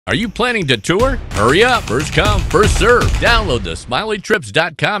Are you planning to tour? Hurry up. First come, first serve. Download the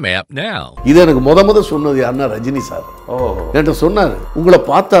smileytrips.com app now. இது எனக்கு முத சொன்னது யாருன்னா Rajini sir. என்கிட்ட சொன்னாரு, உங்களை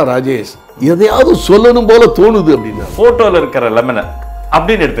பார்த்தா ராஜேஷ் எதையாவது சொல்லணும் போல தோணுது அப்படின்னா. போட்டோல இருக்கிற லெமனை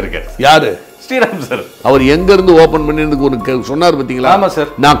அப்படின்னு எடுத்திருக்காரு. யாரு? ஸ்ரீராம் சார். அவர் எங்க இருந்து ஓபன் பண்ணிருக்கு ஒரு சொன்னார் பாத்தீங்களா? ஆமா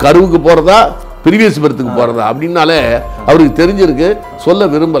சார். நான் கருவுக்கு போறதா பிரிவியஸ் பர்த்துக்கு போறதா அப்படின்னாலே அவருக்கு தெரிஞ்சிருக்கு, சொல்ல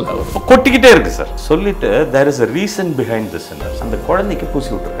விரும்பல. அவர் கொட்டிக்கிட்டே இருக்கு சார். சொல்லிட்டு there is a reason behind this. அந்த குழந்தைக்கு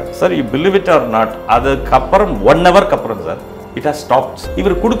பூசி விட்டுருக்காங்க sir. you believe it or not, அதுக்கப்புறம் 1 hour அப்புறம் சார் it has stopped.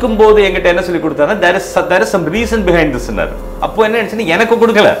 இவர் கொடுக்கும்போது என்கிட்ட என்ன சொல்லி கொடுத்தாருன்னா there is some reason behind this. அப்போ என்ன நினைச்சுன்னு எனக்கு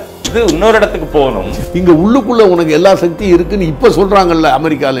கொடுக்கல, இது இன்னொரு இடத்துக்கு போகணும். இங்க உள்ளுக்குள்ள உனக்கு எல்லா சக்தியும் இருக்குன்னு இப்ப சொல்றாங்கல்ல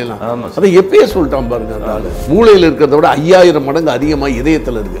அமெரிக்கால எல்லாம். அதை எப்பயே சொல்லிட்டான் பாருங்க. அந்த ஆளு மூளையில இருக்கிறத விட 5000 மடங்கு அதிகமா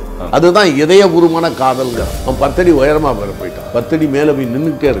இதயத்துல இருக்கு. அதுதான் இதயபூர்வமான காதல்ங்க. அவன் 10 அடி உயரமா போயிட்டான், 10 அடி மேல போய்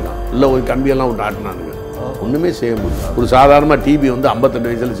நின்றுட்டே இருக்கான். இல்ல ஒரு கம்பியெல்லாம் விட்டு ஆட்டினானுங்க, ஒண்ணுமே செய்ய முடியும். ஒரு சாதாரண டிபி வந்து 58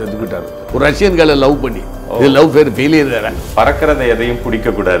 வயசுல செத்துக்கிட்டாரு. ஒரு ரஷ்யன் கேர்ல லவ் பண்ணி, இது லவ் ஃபெயிலியர் வேற. பறக்கிறத எதையும்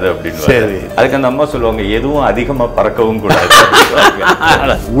பிடிக்க கூடாது அப்படின்னு. சரி, அதுக்கு அந்த அம்மா சொல்லுவாங்க எதுவும் அதிகமா பறக்கவும் கூடாது.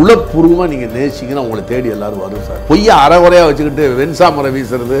 உளப்பூர்வமா நீங்க நேசிங்கன்னா உங்களை தேடி எல்லாரும் வரும் சார். பொய்ய அறகுறையா வச்சுக்கிட்டு வெண்சா மரம்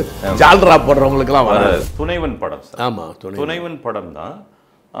வீசுறது, ஜால்ரா போடுறவங்களுக்கு எல்லாம் வராது. துணைவன் படம் சார். ஆமா, துணைவன் படம் தான்.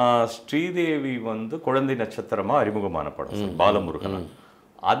 ஸ்ரீதேவி வந்து குழந்தை நட்சத்திரமா அறிமுகமான படம் பாலமுருகன்.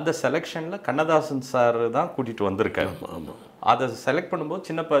 அந்த செலெக்ஷன்ல கண்ணதாசன் சார் தான் கூட்டிட்டு வந்திருக்காரு. அதை செலக்ட் பண்ணும்போது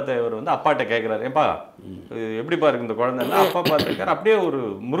சின்னப்பா தேவர் வந்து அப்பாட்ட கேட்குறாரு, ஏப்பா எப்படி பாருங்க இந்த குழந்தை. அப்பா பார்த்துருக்காரு, அப்படியே ஒரு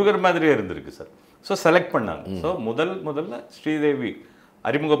முருகர் மாதிரியே இருந்திருக்கு சார். ஸோ செலக்ட் பண்ணாங்க. ஸோ முதல்ல ஸ்ரீதேவி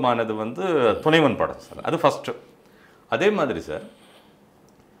அறிமுகமானது வந்து துணைவன் படம் சார், அது ஃபஸ்ட்டு. அதே மாதிரி சார்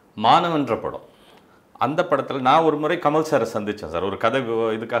மாணவன்ற படம், அந்த படத்தில் நான் ஒரு முறை கமல் சாரை சந்தித்தேன் சார். ஒரு கதை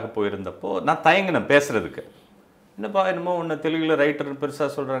இதுக்காக போயிருந்தப்போ நான் தயங்கினேன் பேசுறதுக்கு. என்னப்பா என்னமோ ஒன்று தெலுங்குல ரைட்டர்னு பெருசாக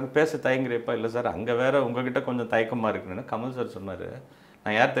சொல்கிறாங்க, பேச தயங்குறேப்பா. இல்லை சார், அங்கே வேற உங்ககிட்ட கொஞ்சம் தயக்கமாக இருக்குன்னு கமல் சார் சொன்னார்.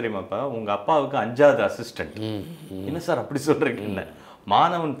 நான் யார் தெரியுமாப்பா, உங்கள் அப்பாவுக்கு 5வது அசிஸ்டன்ட். என்ன சார் அப்படி சொல்கிறீங்க? என்ன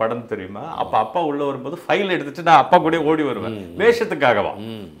மாணவன் படம் தெரியுமா? அப்போ அப்பா உள்ளே வரும்போது ஃபைல் எடுத்துட்டு நான் அப்பா கூட ஓடி வருவேன் வேஷத்துக்காகவா.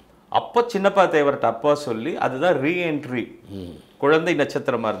 அப்போ சின்னப்பா தேவர்கிட்ட அப்பா சொல்லி அதுதான் ரீஎன்ட்ரி. குழந்தை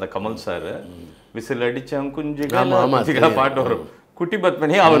நட்சத்திரமாக இருந்த கமல் சார் விசில் அடிச்சம் குஞ்சுகளா பாட்டு வரும், குட்டி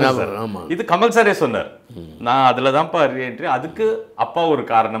பத்மனி அவர். இது கமல் சாரே சொன்னார், நான் அதுல தான்ப்பா ரீஎன்ட்ரி, அதுக்கு அப்பா ஒரு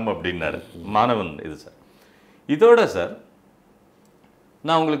காரணம் அப்படின்னாரு. மாணவன் இது சார். இதோட சார்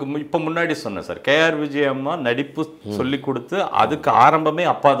நான் உங்களுக்கு இப்ப முன்னாடி சொன்னேன் சார், KR விஜயம்மா நடிப்பு சொல்லி கொடுத்து அதுக்கு ஆரம்பமே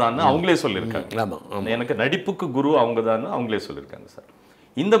அப்பா தான் அவங்களே சொல்லியிருக்காங்க. எனக்கு நடிப்புக்கு குரு அவங்க தான் அவங்களே சொல்லியிருக்காங்க சார்.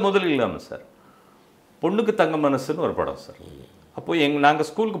 இந்த முதல் இல்லாமல் சார் பொண்ணுக்கு தங்க மனசுன்னு ஒரு படம் சார். அப்போ நாங்கள்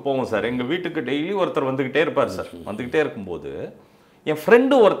ஸ்கூலுக்கு போவோம் சார், எங்கள் வீட்டுக்கு டெய்லி ஒருத்தர் வந்துக்கிட்டே இருப்பார் சார். வந்துக்கிட்டே இருக்கும்போது என்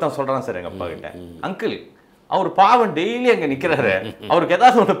ஃப்ரெண்டு ஒருத்தன் சொல்கிறான் சார் எங்கள் அப்பா கிட்ட, அங்கிள் அவர் பாவம் டெய்லி அங்கே நிற்கிறாரு, அவருக்கு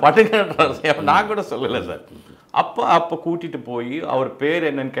ஏதாவது ஒன்று பண்ணுங்கன்றார். நான் கூட சொல்லலை சார். அப்போ கூட்டிகிட்டு போய் அவர் பேர்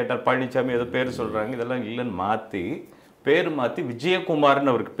என்னன்னு கேட்டார். பழனிசாமி ஏதோ பேர் சொல்கிறாங்க, இதெல்லாம் இல்லைன்னு பேர் மாற்றி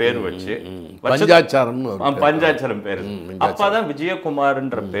விஜயகுமார்னு அவருக்கு பேர் வச்சு, பஞ்சாச்சாரம் பேர். அப்பா தான்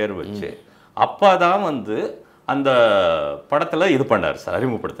விஜயகுமார்ன்ற பேர் வச்சு அப்பா தான் வந்து அந்த படத்துல இது பண்ணார் சார்,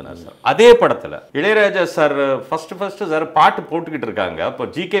 அறிமுகப்படுத்தினார் சார். அதே படத்துல இளையராஜா சார் ஃபர்ஸ்ட் சார் பாட்டு போட்டுக்கிட்டு இருக்காங்க. அப்போ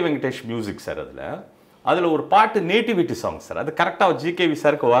GK வெங்கடேஷ் மியூசிக் சார். அதுல ஒரு பாட்டு நேட்டிவிட்டி சாங் சார், அது கரெக்டாக GKV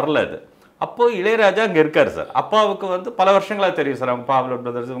சாருக்கு வரல. அது அப்போ இளையராஜா அங்க இருக்காரு சார். அப்பாவுக்கு வந்து பல வருஷங்களா தெரியும் சார், அவங்க பாவல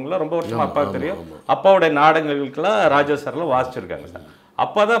பிரதர்ஸ் இவங்களாம் ரொம்ப வருஷமா அப்பாவுக்கு தெரியும். அப்பாவுடைய நாடகங்களுக்கெல்லாம் ராஜா சார்லாம் வாசிச்சிருக்காங்க சார்.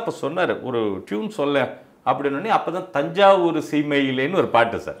 அப்பா தான் அப்போ சொன்னார், ஒரு டியூன் சொல்ல அப்படின்னு. அப்பதான் தஞ்சாவூர் சீமையிலேன்னு ஒரு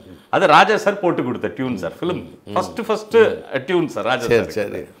பாட்டு சார், அது ராஜா சார் போட்டு கொடுத்த tune sir. Film first tune sir ராஜா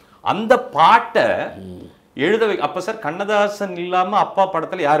சார். அந்த பாட்டை எழுத அப்ப சார் கண்ணதாசன் இல்லாம அப்பா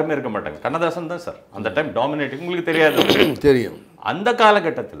படத்துல யாருமே இருக்க மாட்டாங்க. கண்ணதாசன் தான் சார் அந்த டைம் டாமினேட்டிங். உங்களுக்கு தெரியாது, தெரியும். அந்த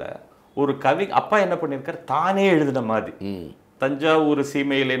காலகட்டத்துல ஒரு கவி அப்பா என்ன பண்ணிருக்காரு, தானே எழுதின மாதிரி தஞ்சாவூர்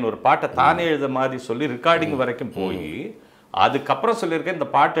சீமையிலேன்னு ஒரு பாட்டை தானே எழுத மாதிரி சொல்லி ரெக்கார்டிங் வரைக்கும் போய் அதுக்கப்புறம் சொல்லியிருக்கேன், இந்த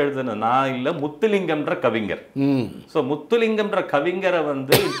பாட்டு எழுதுன நான் இல்லை முத்துலிங்கம்ன்ற கவிஞர். ஸோ முத்துலிங்கம்ன்ற கவிஞரை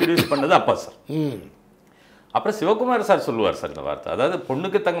வந்து இன்ட்ரடியூஸ் பண்ணது அப்பா சார். அப்புறம் சிவகுமார் சார் சொல்லுவார் சார் இந்த வார்த்தை, அதாவது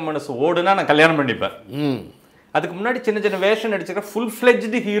பொண்ணுக்கு தங்க மனசு ஓடுனா நான் கல்யாணம் பண்ணிப்பேன். அதுக்கு முன்னாடி சின்ன வேஷம் நடிச்சிருக்க ஃபுல்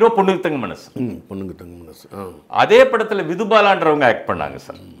ஃபிளெஜ்டு ஹீரோ பொண்ணுக்கு தங்க மனசு. பொண்ணுக்கு தங்க மனசு அதே படத்தில் விதுபாலான்றவங்க ஆக்ட் பண்ணாங்க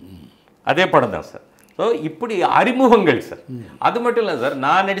சார், அதே படம் தான் சார். ஸோ இப்படி அறிமுகங்கள் சார். அது மட்டும் இல்லை சார்,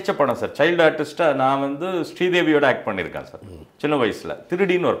 நான் நடித்த படம் சார், சைல்டு ஆர்டிஸ்டாக நான் வந்து ஸ்ரீதேவியோட ஆக்ட் பண்ணியிருக்கேன் சார் சின்ன வயசில்.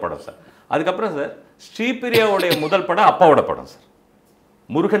 திருடின்னு ஒரு படம் சார். அதுக்கப்புறம் சார் ஸ்ரீபிரியாவுடைய முதல் படம் அப்பாவோட படம் சார்,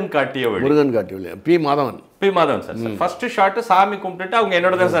 முருகன் காட்டிய வழி. B Madhavan sir. First shot சாமி கும்பிட்டுட்டு அவங்க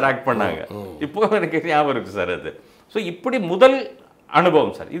என்னோட தான் சார் ஆக்ட் பண்ணாங்க. இப்போ எனக்கு ஞாபகம் இருக்கு சார் அது. ஸோ இப்படி முதல்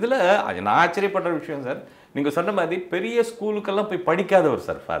அனுபவம் சார். இதில் நான் ஆச்சரியப்படுற விஷயம் சார், நீங்கள் சொன்ன மாதிரி பெரிய ஸ்கூலுக்கெல்லாம் போய் படிக்காதவர்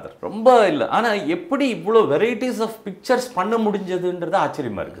சார் ஃபாதர், ரொம்ப இல்லை. ஆனால் எப்படி இவ்வளோ வெரைட்டிஸ் ஆஃப் பிக்சர்ஸ் பண்ண முடிஞ்சதுன்றது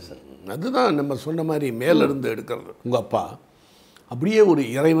ஆச்சரியமாக இருக்குது சார். அதுதான் நம்ம சொன்ன மாதிரி மேலிருந்து எடுக்கிறது. உங்கள் அப்பா அப்படியே ஒரு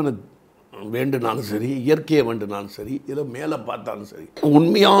இறைவனை வேண்டுனாலும் சரி, இயற்கையை வேண்டுனாலும் சரி, இதை மேலே பார்த்தாலும் சரி,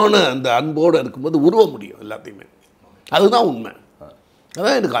 உண்மையான அந்த அன்போடு இருக்கும்போது உருவ முடியும் எல்லாத்தையுமே. அதுதான் உண்மை.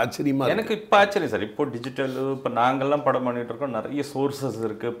 அதான் எனக்கு ஆச்சரியமாக. எனக்கு இப்போ ஆச்சரியம் சார். இப்போ டிஜிட்டல், இப்போ நாங்கள்லாம் படம் பண்ணிகிட்டு இருக்கோம், நிறைய சோர்சஸ்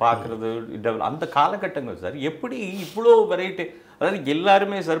இருக்குது பார்க்குறது. அந்த காலகட்டங்கள் சார் எப்படி இவ்வளோ வெரைட்டி, அதாவது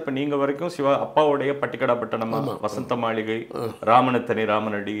எல்லாருமே சார், இப்போ நீங்கள் வரைக்கும் சிவா அப்பாவுடைய பட்டிக்கடா பட்டணமா, வசந்த மாளிகை, ராமனத்தனி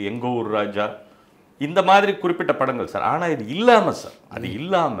ராமனடி, எங்க ஊர் ராஜா, இந்த மாதிரி குறிப்பிட்ட படங்கள் சார். ஆனால் இது இல்லாமல் சார், அது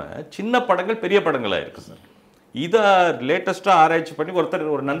இல்லாமல் சின்ன படங்கள் பெரிய படங்களாக இருக்குது சார். இதை லேட்டஸ்ட்டாக ஆராய்ச்சி பண்ணி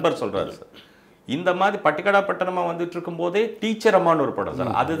ஒரு நண்பர் சொல்கிறாரு சார், இந்த மாதிரி பட்டிக்கடா பட்டணமா வந்துட்டு இருக்கும் போதே டீச்சர் அம்மான்னு ஒரு படம்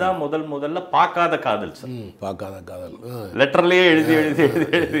சார், அதுதான் முதல்ல பார்க்காத காதல் சார். பார்க்காத காதல் லெட்டர்லயே எழுதி எழுதி எழுதி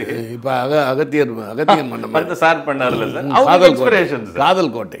எழுதி இப்போ அகத்தியன் பண்ண சார் பண்ணார்ல சார், இன்ஸ்பிரேஷன்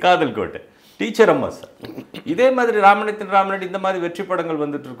காதல் கோட்டை டீச்சர் அம்மா சார். இதே மாதிரி ராமனடி இந்த மாதிரி வெற்றி படங்கள்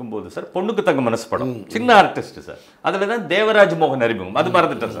வந்துட்டு இருக்கும்போது சார், பொண்ணுக்கு தங்க மனசு படம், சின்ன ஆர்டிஸ்ட் சார், அதுல தான் தேவராஜ் மோகன் அறிமுகம். அது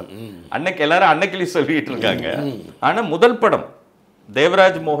மறந்துட்டேன் சார். அன்னைக்கு எல்லாரும் அன்னைக்கிளி சொல்லிட்டு இருக்காங்க, ஆனா முதல் படம்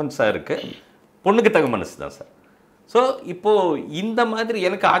தேவராஜ் மோகன் சாருக்கு பொண்ணுக்கு தங்க மனசு தான் சார். ஸோ இப்போ இந்த மாதிரி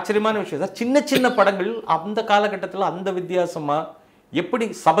எனக்கு ஆச்சரியமான விஷயம் சார், சின்ன சின்ன படங்கள் அந்த காலகட்டத்தில் அந்த வித்தியாசமா எப்படி.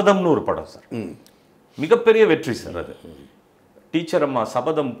 சபதம்னு ஒரு படம் சார், மிகப்பெரிய வெற்றி சார். அது டீச்சர் அம்மா,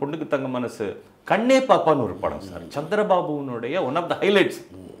 சபதம், பொண்ணுக்கு தங்க மனசு, கண்ணே பாப்பான்னு ஒரு படம் sir, சந்திரபாபுனுடைய one of the highlights.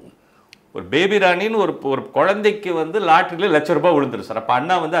 ஒரு பேபி ராணின்னு ஒரு குழந்தைக்கு வந்து லாட்டரியில் ₹1,00,000 விழுந்துரும் சார். அப்போ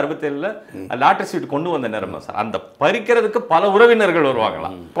அண்ணா வந்து 67ல் லாட்டரி சீட் கொண்டு வந்த நேரமா சார். அந்த பறிக்கிறதுக்கு பல உறவினர்கள்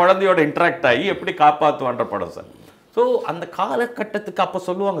வருவாங்களாம், குழந்தையோட இன்ட்ராக்ட் ஆகி எப்படி காப்பாற்றுவான்ற படம் சார். ஸோ அந்த காலகட்டத்துக்கு அப்போ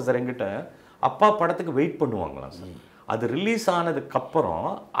சொல்லுவாங்க சார், எங்கிட்ட அப்பா படத்துக்கு வெயிட் பண்ணுவாங்களாம் சார். அது ரிலீஸ் ஆனதுக்கு அப்புறம்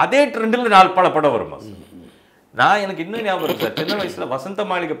அதே ட்ரெண்டில் பல படம் வருமா சார். எனக்கு இன்னும் ஞாபகம் இருக்கு சார், சின்ன வயசுல வசந்த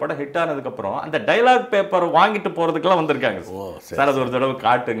மாளிகை படம் ஹிட் ஆனதுக்கு அப்புறம் அந்த டைலாக் பேப்பர் வாங்கிட்டு போறதுக்கெல்லாம் வந்திருக்காங்க சார். அது ஒரு தடவை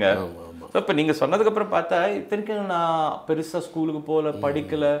காட்டுங்க. இப்போ நீங்கள் சொன்னதுக்கப்புறம் பார்த்தா இத்தனைக்கு நான் பெருசாக ஸ்கூலுக்கு போகல,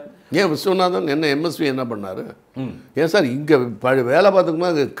 படிக்கல. ஏன் விஸ்வநாதன் என்ன எம்எஸ்வி என்ன பண்ணார்? ஏன் சார் இங்கே வேலை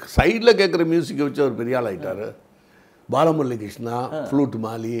பார்த்துக்குமா சைடில் கேட்குற மியூசிக்கை வச்சு அவர் பெரிய ஆள் ஆகிட்டார். பாலமுரளி கிருஷ்ணா, ஃப்ளூட்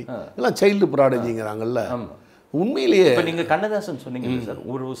மாலி எல்லாம் சைல்டு ப்ராடஜிங்கிறாங்கல்ல. உண்மையிலேயே இப்போ நீங்கள் கண்ணதாசன் சொன்னீங்க சார்,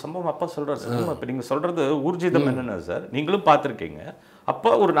 ஒரு சம்பவம் அப்பா சொல்கிறார் சார். இப்போ நீங்கள் சொல்கிறது ஊர்ஜிதம் என்னென்ன சார், நீங்களும் பார்த்துருக்கீங்க.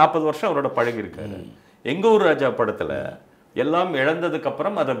 அப்பா ஒரு 40 வருஷம் அவரோட பழகிருக்காரு. எங்க ஊர் ராஜா படத்தில் எல்லாம் இழந்ததுக்கு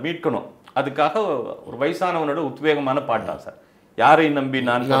அப்புறம் அதை மீட்கணும், அதுக்காக ஒரு வயசானவனோட உத்வேகமான பாட்டான் சார். யாரை நம்பி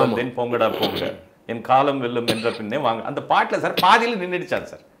நான் வந்தேன், போங்கடா போங்க, என் காலம் வெல்லும் என்ற பின்னே வாங்க. அந்த பாட்டில் சார் பாதியில் நின்றுடுச்சான்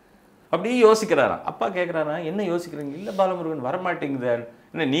சார். அப்படியே யோசிக்கிறாராம். அப்பா கேட்குறாரா, என்ன யோசிக்கிறீங்க? இல்லை பாலமுருகன் வரமாட்டேங்குது,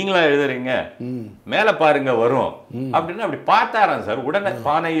 என்ன நீங்களா எழுதுறீங்க, மேலே பாருங்க வரும் அப்படின்னு அப்படி பார்த்தாராம் சார். உடனே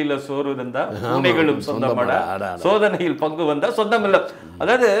பானையில சோறு இருந்தா பூனைகளும் சொந்தமடா, சோதனையில் பங்கு வந்தா சொந்தம் இல்லை.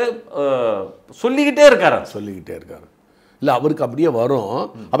 அதாவது சொல்லிக்கிட்டே இருக்காரு. இல்லை அவருக்கு அப்படியே வரும்.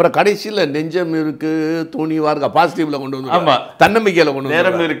 அப்புறம் கடைசியில் நெஞ்சம் இருக்கு, துணிவா இருக்கு, பாசிட்டிவ்ல கொண்டு வந்து, ஆமா தன்னம்பிக்கையில கொண்டு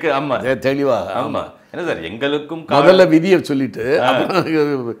நேரம் இருக்கு, ஆமா தெளிவா. ஆமா என்ன சார், எங்களுக்கும் முதல்ல விதியை சொல்லிட்டு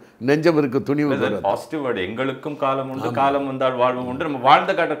நெஞ்சம் இருக்கு, துணிவு பாசிட்டிவ் வேர்டு. எங்களுக்கும் காலம் உண்டு, காலம் வந்தால் வாழ்வு உண்டு, நம்ம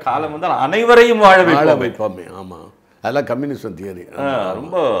வாழ்ந்த காட்ட காலம் வந்தால் அனைவரையும் வாழ வைப்போமே. ஆமா, அதெல்லாம் கம்யூனிசம் தியரி.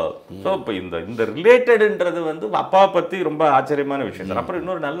 ரொம்ப ஸோ இப்போ இந்த ரிலேட்டடுன்றது வந்து அப்பா பற்றி ரொம்ப ஆச்சரியமான விஷயம் சார். அப்புறம்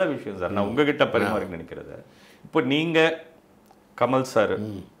இன்னொரு நல்ல விஷயம் சார், நான் உங்ககிட்ட பரிமாறி நினைக்கிறது, இப்போ நீங்கள் கமல் சார்,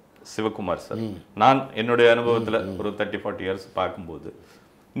 சிவகுமார் சார், நான் என்னுடைய அனுபவத்தில் ஒரு 30-40 இயர்ஸ் பார்க்கும்போது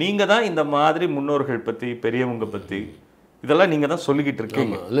நீங்கள் தான் இந்த மாதிரி முன்னோர்கள் பற்றி, பெரியவங்க பற்றி இதெல்லாம் நீங்கள் தான் சொல்லிக்கிட்டு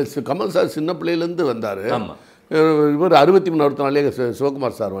இருக்கீங்க. இல்லை, கமல் சார் சின்ன பிள்ளையிலேருந்து வந்தார். ஆமாம், இவர் 63 வருஷத்துனாலே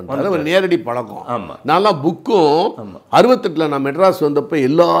சிவகுமார் சார் வந்தார். அவர் நேரடி பழக்கம். ஆமாம், நான்லாம் புக்கும் 68 நான் மெட்ராஸ் வந்தப்போ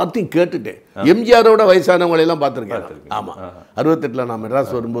எல்லாத்தையும் கேட்டுட்டேன். எம்ஜிஆரோட வயசானவங்களையெல்லாம் பார்த்துருக்கேன். ஆமாம், 68 நான்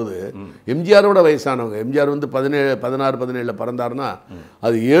மெட்ராஸ் வரும்போது எம்ஜிஆரோட வயசானவங்க, எம்ஜிஆர் வந்து 16-17 பிறந்தாருன்னா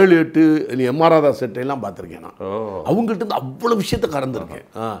அது 7-8 எம்ஆர் ராதா செட்டையெல்லாம் பார்த்துருக்கேன். நான் அவங்கள்ட்ட இருந்து அவ்வளோ விஷயத்த கறந்துருக்கேன்.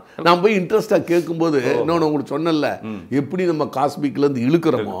 நான் போய் இன்ட்ரெஸ்டாக கேட்கும்போது இன்னொன்று உங்களுக்கு சொன்னல, எப்படி நம்ம காஸ்மிக்லேருந்து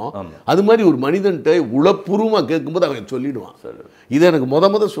இழுக்கிறோமோ அது மாதிரி ஒரு மனிதன்ட்ட உளப்பூர்வமாக கேட்கும்போது அவங்க சொல்லிடுவான். இதை எனக்கு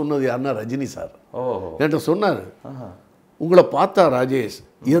முத சொன்னது யாருன்னா ரஜினி சார் என்கிட்ட சொன்னார். உங்களை பார்த்தா ராஜேஷ்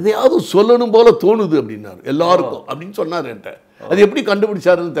எதையாவது சொல்லணும் போல தோணுது அப்படின்னாரு எல்லாருக்கும் அப்படின்னு சொன்னார் என்கிட்ட. அது எப்படி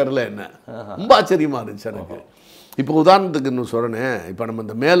கண்டுபிடிச்சாருன்னு தெரில, என்ன ரொம்ப ஆச்சரியமா இருந்துச்சு எனக்கு. இப்போ உதாரணத்துக்கு இன்னும் சொல்கிறேன், இப்போ நம்ம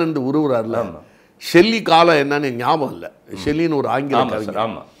இந்த மேலேருந்து உருவுறாருல, ஷெல்லி காலம் என்னன்னு ஞாபகம் இல்லை. ஷெல்லின்னு ஒரு ஆங்கில கவிஞர்,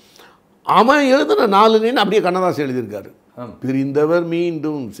 அவன் எழுதுன 4 லைன் அப்படியே கண்ணதாசன் எழுதியிருக்காரு. பிரிந்தவர்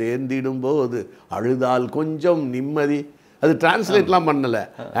மீண்டும் சேர்ந்திடும் போது அழுதால் கொஞ்சம் நிம்மதி, அது டிரான்ஸ்லேட்லாம் பண்ணல.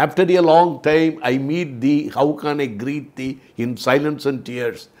 After a long time I meet the how can I greet the in silence and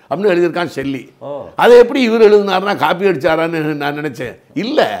tears அப்படின்னு எழுதியிருக்கான் ஷெல்லி. அதை எப்படி இவர் எழுதினாருன்னா காப்பி அடிச்சாரான்னு நான் நினச்சேன்.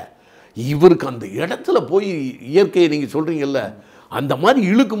 இல்லை, இவருக்கு அந்த இடத்துல போய் இயற்கையை நீங்கள் சொல்கிறீங்கல்ல, அந்த மாதிரி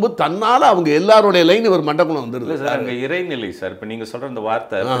இழுக்கும்போது தன்னால அவங்க எல்லாரோடைய லைன் இவர் மண்டக்குள்ள வந்துருது சார். அங்க இறைநிலை சார். இப்ப நீங்க சொல்ற அந்த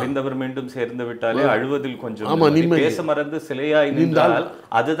வார்த்தை பிரிந்தவர் மீண்டும் சேர்ந்து விட்டாலே அழுவதில் கொஞ்சம் பேச மறந்து சிலையாய் நின்றால்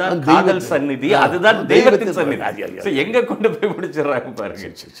அதுதான் காதல் சந்நிதி, அதுதான் தெய்வத்தின் சந்நிதி. எங்க கொண்டு போய் முடிச்சிடறாங்க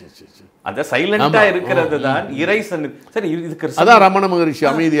பாருங்க. அந்த சைலண்டா இருக்கிறது தான் இறை சந்நிதி சார். இதுக்கு அதான் ரமண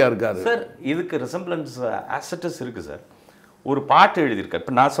மகரிஷி அமைதியா இருக்காரு சார். இதுக்கு ரிசம்பிளன்ஸ் ஆசட்டஸ் இருக்கு சார். ஒரு பாட்டு எழுதியிருக்கார்.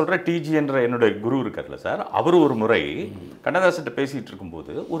 இப்போ நான் சொல்கிற டிஜி என்ற என்னுடைய குரு இருக்கார்ல சார், அவர் ஒரு முறை கண்ணதாசன்கிட்ட பேசிகிட்டு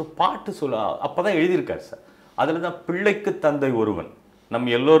இருக்கும்போது ஒரு பாட்டு அப்போ தான் எழுதியிருக்கார் சார். அதில் தான் பிள்ளைக்கு தந்தை ஒருவன், நம்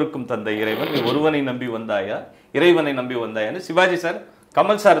எல்லோருக்கும் தந்தை இறைவன், நீ ஒருவனை நம்பி வந்தாயா இறைவனை நம்பி வந்தாயான்னு சிவாஜி சார்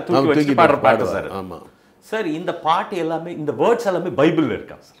கமல் சார் தூக்கி வச்சு பாடுற பாட்டு சார். ஆமாம் சார். இந்த பாட்டு எல்லாமே, இந்த வேர்ட்ஸ் எல்லாமே பைபிளில்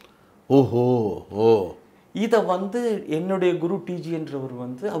இருக்கான் சார். ஓஹோ ஓ. இதை என்னுடைய குரு டிஜி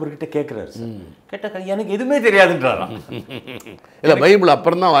என்றவர் அவர்கிட்ட கேட்கிறாரு சார். கேட்டா எனக்கு எதுவுமே தெரியாதுன்றாராம். இல்ல பைபிள்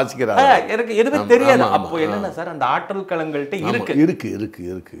அப்புறம் தான் வாசிக்கிறாரு. எனக்கு எதுவுமே தெரியாது. அப்போ என்னன்னா சார், அந்த ஆற்றல் களங்கள்ட்ட இருக்கு இருக்கு இருக்கு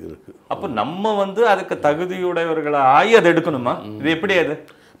இருக்கு இருக்கு. அப்போ நம்ம அதுக்கு தகுதியுடையவர்களா ஆகி அதை எடுக்கணுமா? இது எப்படி? அது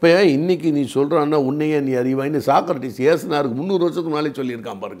இப்போ இன்னைக்கு நீ சொல்கிறான்னா உன்னையே நீ அறிவாயின்னு சாக்ரட்டிஸ் ஏசுனாருக்கு 300 வருஷத்துக்கு முன்னாலே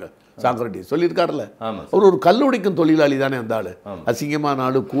சொல்லியிருக்கான் பாருங்க. சாக்ரட்டிஸ் சொல்லியிருக்காருல்ல. அவர் ஒரு கல்லுடைக்கும் தொழிலாளி தானே அந்த ஆள். அசிங்கமான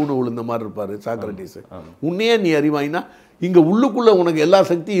ஆள், கூணு விழுந்த மாதிரி இருப்பார் சாக்ரட்டிஸ். உன்னையே நீ அறிவாயினா இங்கே உள்ளுக்குள்ளே உனக்கு எல்லா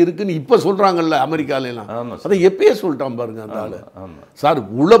சக்தியும் இருக்குன்னு இப்போ சொல்கிறாங்கல்ல அமெரிக்காலாம். அதை எப்பயே சொல்லிட்டான் பாருங்க அந்த ஆள். சார்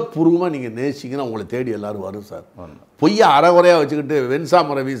உளப்பூர்வமாக நீங்கள் நேசிங்கன்னா உங்களை தேடி எல்லாரும் வரும் சார். பொய்யா அறகுறையாக வச்சுக்கிட்டு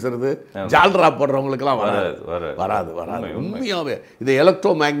வெண்சாமரை வீசுறது, ஜால்ரா போடுறவங்களுக்கெல்லாம் வராது வராது வராது. உண்மையாகவே இது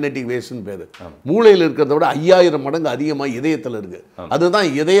எலக்ட்ரோ மேக்னெட்டிக் வேவ்ஸ்னு பேர். மூளையில் இருக்கிறத விட 5000 மடங்கு அதிகமாக இதயத்தில் இருக்கு. அதுதான்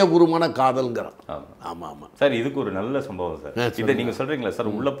இதயபூர்வமான காதல்ங்கிறான். ஆமாம் ஆமாம் சார். இதுக்கு ஒரு நல்ல சம்பவம் சார். இதை நீங்கள் சொல்கிறீங்களா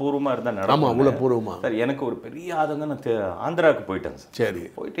சார், உள்ளபூர்வமாக இருந்தால் நடக்கும். ஆமாம் உள்ளபூர்வமாக சார். எனக்கு ஒரு பெரிய ஆதங்கம், நான் ஆந்திராவுக்கு போயிட்டேன் சார். சரி.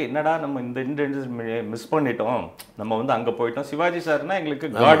 போயிட்டு என்னடா நம்ம இந்த மிஸ் பண்ணிட்டோம், நம்ம அங்கே போயிட்டோம். சிவாஜி சார்னா எங்களுக்கு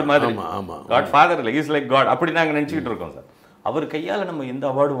காட் மாதிரி, காட் ஃபாதர் இல்லை, இஸ் லைக் காட், அப்படி நாங்கள் நினச்சிக்கிட்டு இருக்கோம் சார். அவர் கையால் நம்ம எந்த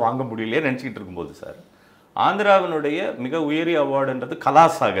அவார்டும் வாங்க முடியலையே நினச்சிக்கிட்டு இருக்கும்போது சார், ஆந்திராவினுடைய மிக உயரிய அவார்டுன்றது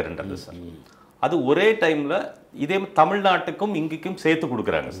கலாசாகர்ன்றது சார். அது ஒரே டைமில் இதே தமிழ்நாட்டுக்கும் இங்கேயும் சேர்த்து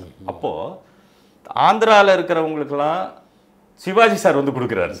கொடுக்குறாங்க சார். அப்போது ஆந்திராவில் இருக்கிறவங்களுக்கெல்லாம் சிவாஜி சார்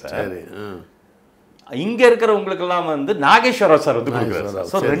கொடுக்குறாரு சார். இங்க இருக்கிறவங்களுக்கெல்லாம் நாகேஸ்வரா சார் கொடுக்குறாரு.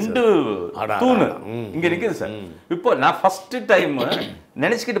 ஸோ 2 தூணு இங்க நிற்குது சார். இப்போ நான் ஃபர்ஸ்ட் டைம்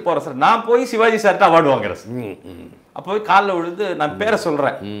நினைச்சுக்கிட்டு போறேன் சார், நான் போய் சிவாஜி சார்கிட்ட அவார்டு வாங்குறேன் சார். அப்போ காலில் விழுந்து நான் பேரை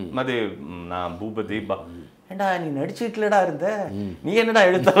சொல்றேன், மாதிரி நான் பூபதி ஏண்டா நீ நடிச்சுட்டுலடா இருந்த, நீ என்னடா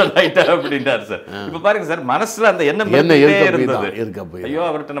எழுத்தாளர் ஆயிட்ட அப்படின்றாரு சார். இப்ப பாருங்க சார், மனசுல அந்த எண்ணம் இருந்தது. ஐயோ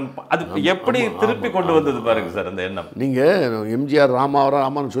அவர்கிட்ட நம்ம அது எப்படி திருப்பி கொண்டு வந்தது பாருங்க சார் அந்த எண்ணம். நீங்க எம்ஜிஆர்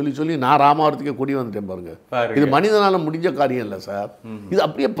ராமான்னு சொல்லி நான் ராமாவரத்துக்கே கூடி வந்துட்டேன் பாருங்க. இது மனிதனால முடிஞ்ச காரியம் இல்லை சார். இது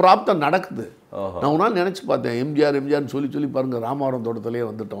அப்படியே பிராப்தம் நடக்குது. நான் ஒரு நாள் நினைச்சு பார்த்தேன், எம்ஜிஆர்னு சொல்லி பாருங்க ராமாவரம் தோட்டத்திலேயே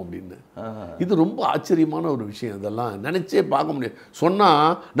வந்துட்டோம் அப்படின்னு. இது ரொம்ப ஆச்சரியமான ஒரு விஷயம். இதெல்லாம் நினைச்சே பார்க்க முடியாது. சொன்னா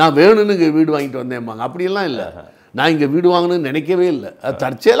நான் வேணும்னு வீடு வாங்கிட்டு வந்தேன்பாங்க. அப்படியெல்லாம் இல்லை. நான் இங்கே வீடு வாங்கணும்னு நினைக்கவே இல்லை. அது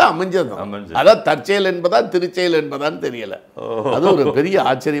தற்செயலாக அமைஞ்சதுதான். அதான் தற்செயல் என்பதா திருச்செயல் என்பதான்னு தெரியலை. அது ஒரு பெரிய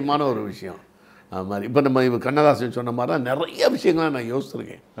ஆச்சரியமான ஒரு விஷயம். அது மாதிரி இப்போ நம்ம கண்ணதாசன் சொன்ன மாதிரி தான் நிறைய விஷயங்களை நான்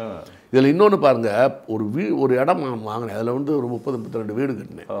யோசிச்சிருக்கேன். இதில் இன்னொன்று பாருங்கள், ஒரு இடம் வாங்கினேன். அதில் ஒரு 30-32 வீடு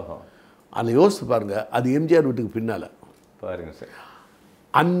கட்டினேன். அதில் யோசித்து பாருங்க, அது எம்ஜிஆர் வீட்டுக்கு பின்னால் பாருங்க சார்.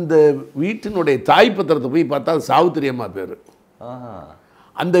 அந்த வீட்டினுடைய தாய் பத்திரத்தை போய் பார்த்தா அது சாவித்திரி அம்மா பேர்.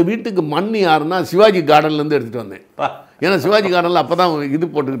 அந்த வீட்டுக்கு மண் யாருன்னா சிவாஜி கார்டன்லேருந்து எடுத்துகிட்டு வந்தேன். ஏன்னா சிவாஜி கார்டனில் அப்போ தான் இது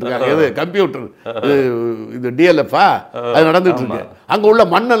போட்டுக்கிட்டு இருக்காங்க, எது கம்ப்யூட்டர் இது டிஎல்எஃபா அது நடந்துட்டு இருக்கு. அங்கே உள்ள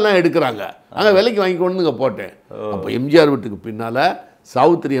மண்ணெல்லாம் எடுக்கிறாங்க, அங்கே விலைக்கு வாங்கி கொண்டு இங்கே போட்டேன். அப்போ எம்ஜிஆர் வீட்டுக்கு பின்னால்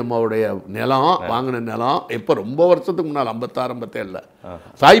சாவித்திரி அம்மாவுடைய நிலம், வாங்கின நிலம் எப்போ ரொம்ப வருஷத்துக்கு முன்னால் 56-57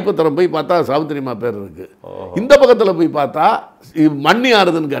 சாய்பத்திரம் போய் பார்த்தா சாவித்திரி அம்மா பேர் இருக்கு. இந்த பக்கத்தில் போய் பார்த்தா மண்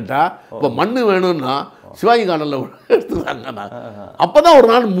யாருதுன்னு கேட்டால் இப்போ மண் வேணும்னா சிவாஜி கார்டனில் எடுத்துருந்தாங்கண்ணா. அப்போ தான் ஒரு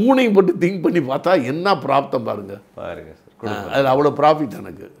நாள் 3ஐயும் போட்டு திங்க் பண்ணி பார்த்தா என்ன ப்ராப்தம் பாருங்க. அதில் அவ்வளோ ப்ராஃபிட்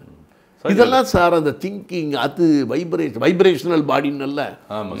எனக்கு. இதெல்லாம் சார் அந்த திங்கிங், அது வைப்ரேஷனல் பாடின்னு.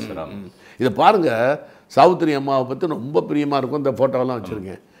 இதை பாருங்கள், சாவித்திரி அம்மாவை பற்றி ரொம்ப பிரியமாக இருக்கும். இந்த ஃபோட்டோவெல்லாம்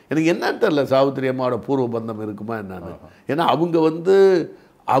வச்சுருக்கேன். எனக்கு என்னன்னு தெரியல, சாவித்திரி அம்மாவோட பூர்வ பந்தம் இருக்குமா என்னன்னு. ஏன்னா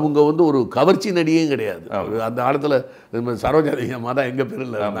அவங்க ஒரு கவர்ச்சி நடிகையும் கிடையாது. அந்த காலத்தில் சரோஜாதேவி அம்மா தான் எங்கள்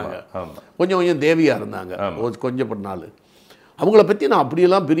பேரில் இருந்தாங்க. கொஞ்சம் தேவியாக இருந்தாங்க கொஞ்சம் நாள். அவங்கள பற்றி நான்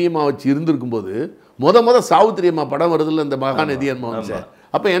அப்படியெல்லாம் பிரியமாக வச்சு இருந்திருக்கும்போது முத சாவித்திரி அம்மா படம் வருதில்ல, இந்த மகாநதி அம்மா.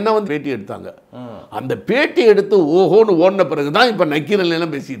 அப்போ என்ன பேட்டி எடுத்தாங்க. அந்த பேட்டி எடுத்து ஓஹோன்னு ஓடின பிறகு தான் இப்போ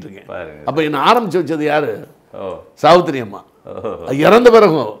நக்கீரல்லாம் பேசிகிட்டு இருக்கேன். அப்போ என்ன ஆரம்பிச்சு வச்சது யாரு? சாவித்திரி அம்மா இறந்த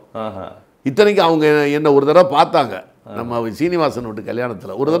பிறகும். இத்தனைக்கு அவங்க என்ன ஒரு தடவை பார்த்தாங்க, நம்ம சீனிவாசன் விட்டு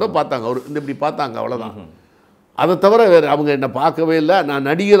கல்யாணத்தில் ஒரு தடவை பார்த்தாங்க, அவர் இந்த இப்படி பார்த்தாங்க, அவ்வளோதான். அதை தவிர வேறு அவங்க என்னை பார்க்கவே இல்லை. நான்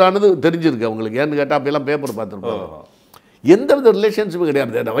நடிகரானது தெரிஞ்சிருக்கு அவங்களுக்கு. ஏன்னு கேட்டால் அப்பெல்லாம் பேப்பர் பார்த்துருப்பாங்க. எந்த வித ரிலேஷன்ஷிப்பும்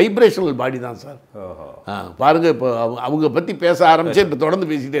கிடையாது. வைப்ரேஷனல் பாடி தான் சார். பாருங்க, இப்போ அவங்க பற்றி பேச ஆரம்பிச்சு இப்போ தொடர்ந்து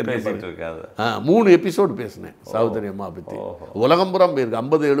பேசிகிட்டே இருக்காங்க. 3 எபிசோடு பேசினேன் சாவித்திரி அம்மா பற்றி. உலகம் புறம் போயிருக்கு,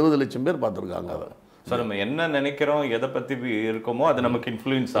 50-70 லட்சம் பேர் பார்த்துருக்காங்க. அதை சார் நம்ம என்ன நினைக்கிறோம், எதை பற்றி இருக்கோமோ அது நமக்கு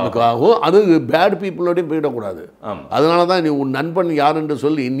இன்ஃப்ளூயன்ஸ் ஆகும். அது பேட் பீப்புளோடையும் போயிடக்கூடாது. அதனால தான் நீ உன் நண்பன் யார் என்று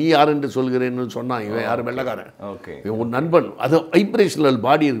சொல்லி நீ யார் என்று சொல்கிறேன்னு சொன்னான். இவன் யாரும் வெள்ளக்காரன். ஓகே, உன் நண்பன் அது வைப்ரேஷனல்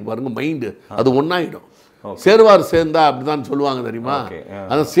பாடி இருக்கு பாருங்க, மைண்டு அது ஒன்றாயிடும். சேர்வார் சேர்ந்தா அப்படிதான் சொல்லுவாங்க தெரியுமா.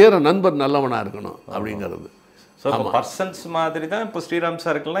 அதை சேர நண்பர் நல்லவனாக இருக்கணும் அப்படிங்கிறது. ஸோ பர்சன்ஸ் மாதிரி தான் இப்போ ஸ்ரீராம்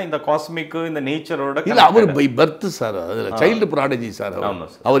சாருக்குலாம் இந்த காஸ்மிக்கு இந்த நேச்சரோட இல்லை, அவர் பை பர்த் சார், அதில் சைல்டு ப்ராடஜி சார்.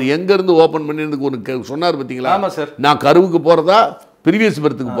 அவர் எங்கேருந்து ஓப்பன் பண்ணியிருந்து ஒரு சொன்னார் பார்த்தீங்களா. ஆமாம் சார், நான் கருவுக்கு போகிறதா ப்ரீவியஸ்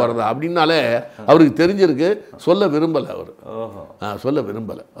பர்த்துக்கு போகிறதா அப்படின்னாலே அவருக்கு தெரிஞ்சிருக்கு. சொல்ல விரும்பலை அவர். சொல்ல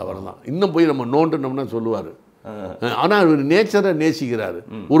விரும்பலை அவர் தான். இன்னும் போய் நம்ம நோண்டுனோம்னா சொல்லுவார். ஆனால் அவர் நேச்சரை நேசிக்கிறாரு.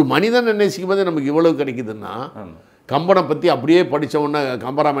 ஒரு மனிதனை நேசிக்கும் போதே நமக்கு இவ்வளவு கிடைக்குதுன்னா, கம்பனை பற்றி அப்படியே படித்தவொன்னே,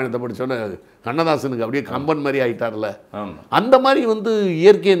 கம்பராமாயணத்தை படித்தோன்னே கண்ணதாசனுக்கு அப்படியே கம்பன் மாதிரி ஆகிட்டார்ல. அந்த மாதிரி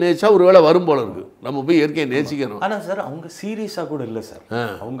இயற்கையை நேசிச்சா ஒரு வேளை வரும் போல இருக்கு. நம்ம போய் இயற்கையை நேசிக்கணும். ஆனால் சார் அவங்க சீரியஸாக கூட இல்லை சார்.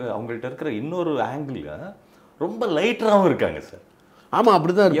 அவங்கள்ட்ட இருக்கிற இன்னொரு ஆங்கிள் ரொம்ப லைட்டராகவும் இருக்காங்க சார். ஆமாம்,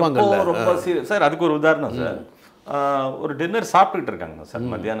 அப்படி தான் இருப்பாங்க. ரொம்ப சீரியஸ் சார். அதுக்கு ஒரு உதாரணம் சார். ஒரு டின்னர் சாப்பிட்டுட்டு இருக்காங்க சார்,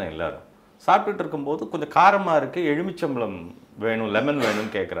 மத்தியானம் எல்லாரும் சாப்பிட்டுட்டு இருக்கும்போது கொஞ்சம் காரமாக இருக்குது, எலுமிச்சம்பழம் வேணும், லெமன்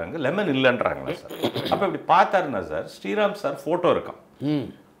வேணும்னு கேட்குறாங்க. Lemon இல்லைன்றாங்களா sir. அப்போ இப்படி பார்த்தாருன்னா சார், ஸ்ரீராம் சார் ஃபோட்டோ இருக்கான்.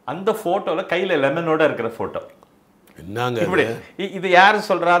 அந்த ஃபோட்டோவில் கையில் லெமனோட இருக்கிற ஃபோட்டோ. என்னங்க இப்படி இது யார்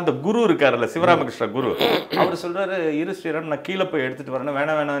சொல்கிறா? அந்த குரு இருக்காருல்ல, சிவராமகிருஷ்ண குரு. அவர் சொல்கிறாரு, இரு ஸ்ரீராம், நான் கீழே போய் எடுத்துகிட்டு வரேன்.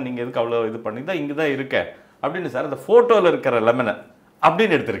 வேணாம் நீங்கள் எதுக்கு அவ்வளோ இது பண்ணி தான் இங்கே தான் இருக்கேன் அப்படின்னு சார். அந்த ஃபோட்டோவில் இருக்கிற லெமனை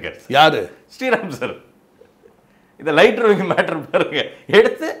அப்படின்னு எடுத்திருக்காரு. யாரு? ஸ்ரீராம் சார். இந்த லைட் ரோவிங் மேட்டர் பாருங்க,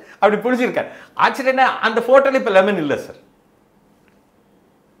 எடுத்து அப்படி பிடிச்சிருக்காரு. ஆச்சரியன்னா அந்த ஃபோட்டோல இப்போ லெமன் இல்லை சார்.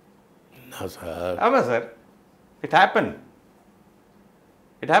 ஆமாம் சார், இட் ஹேப்பன்.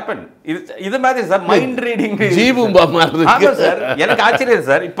 இது மாதிரி சார் மைண்ட் ரீடிங். ஆமாம் சார், எனக்கு ஆச்சரியம்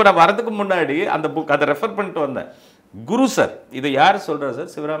சார். இப்போ நான் வரதுக்கு முன்னாடி அந்த புக் அதை ரெஃபர் பண்ணிட்டு வந்தேன். குரு சார், இது யார் சொல்கிறார்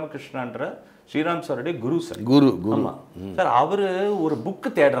சார்? சிவராமகிருஷ்ணன்ற ஸ்ரீராம் சாருடைய குரு சார். குரு சார். அவரு ஒரு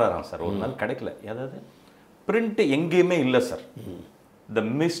புக்கு தேடுறாராம் சார். ஒரு நாள் கிடைக்கல. அதாவது பிரிண்ட் எங்கேயுமே இல்லை sir. The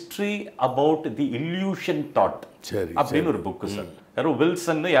mystery about the illusion thought அப்படின்னு ஒரு புக்கு சார். யாரோ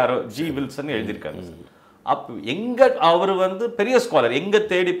வில்சன், யாரோ ஜி வில்சன் எழுதியிருக்காங்க சார். அப்போ எங்க அவர் பெரிய ஸ்காலர், எங்க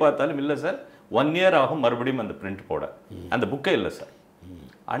தேடி பார்த்தாலும் இல்லை சார். 1 year ஆகும் மறுபடியும் அந்த பிரிண்ட் போட. அந்த புக்கே இல்லை சார்.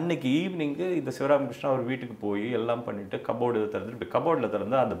 அன்னைக்கு ஈவினிங்கு இந்த சிவராமகிருஷ்ணன் அவர் வீட்டுக்கு போய் எல்லாம் பண்ணிட்டு கபோர்டு திறந்துட்டு, கபோர்டில்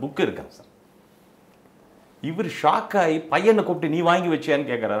திறந்து அந்த புக்கு இருக்காங்க சார். இவர் ஷாக் ஆகி பையனை கூப்பிட்டு, நீ வாங்கி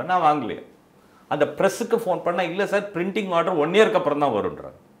வச்சியான்னு கேட்குறாரு. நான் வாங்கலையே. அந்த ப்ரெஸ்ஸுக்கு ஃபோன் பண்ணால், இல்லை சார் பிரிண்டிங் ஆர்டர் 1 yearக்கு அப்புறம் தான்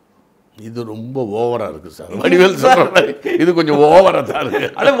வருன்றாங்க. இது ரொம்ப ஓவராக இருக்குது சார். வடிவேல் சார், இது கொஞ்சம் ஓவராக தான் இருக்கு.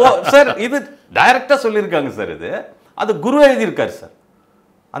 சார் இது டைரக்டாக சொல்லியிருக்காங்க சார். இது அது குரு எழுதியிருக்காரு சார்.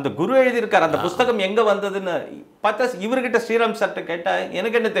 அந்த குரு எழுதியிருக்காரு. அந்த புஸ்தகம் எங்கே வந்ததுன்னு பார்த்தா இவர்கிட்ட ஸ்ரீராம் சார்ட்ட கேட்டால்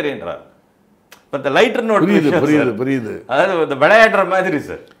எனக்கு என்ன தெரியுன்றார். இப்போ இந்த லைட்டர் நோட் புரியுது. அதாவது இந்த விளையாடுற மாதிரி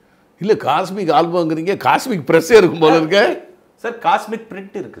சார். இல்லை, காஸ்மிக் ஆல்பம்ங்கிறீங்க, காஸ்மிக் ப்ரெஸ்ஸே இருக்கும் போல இருக்கு சார். காஸ்மிக்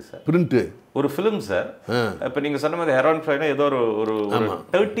பிரிண்ட் இருக்கு சார். பிரிண்ட் ஒரு ஃபிலிம் சார். இப்போ நீங்க சொன்ன மாதிரி ஹெரான் ஃப்ளைனா ஏதோ ஒரு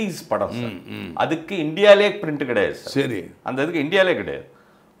 30s படம் சார். அதுக்கு இந்தியாலே பிரிண்ட் கிடையாது சார். சரி, அந்த இதுக்கு இந்தியாலே கிடையாது.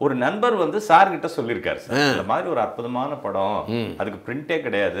 ஒரு நண்பர் சார் கிட்ட சொல்லியிருக்காரு சார், இந்த மாதிரி ஒரு அற்புதமான படம், அதுக்கு பிரிண்டே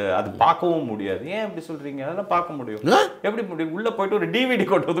கிடையாது, அது பார்க்கவும் முடியாது. ஏன் அப்படி சொல்றீங்க? அதெல்லாம் பார்க்க முடியும். எப்படி முடியும்? உள்ள போயிட்டு ஒரு டிவிடி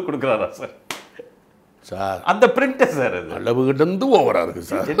கொண்டு கொடுக்குறாரா சார். சார் அந்த பிரிண்ட் சார் அது அளவு கிட்ட ஓவரா இருக்கு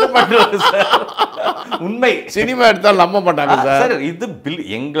சார். என்ன பண்றது சார்? உண்மை. சினிமா எடுத்தால் நம்ப மாட்டாங்க சார். இது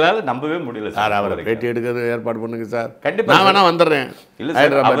எங்களால நம்பவே முடியல சார். அவரை பேட்டி எடுக்கிறது ஏற்பாடு பண்ணுங்க சார். கண்டிப்பா நான் வேணா வந்துடுறேன். இல்ல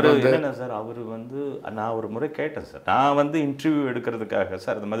சார், அவரு என்ன சார், அவரு நான் ஒரு முறை கேட்டேன் சார். நான் இன்டர்வியூ எடுக்கிறதுக்காக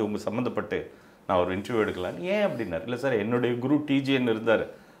சார், இந்த மாதிரி உங்க சம்மந்தப்பட்டு நான் ஒரு இன்டர்வியூ எடுக்கலாம். ஏன் அப்படின்னாரு. இல்லை சார், என்னுடைய குரு டிஜின்னு இருந்தார்,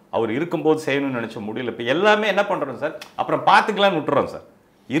 அவர் இருக்கும்போது செய்யணும்னு நினைச்ச முடியல. இப்போ எல்லாமே என்ன பண்றோம் சார், அப்புறம் பார்த்துக்கலாம்னு விட்டுறோம் சார்.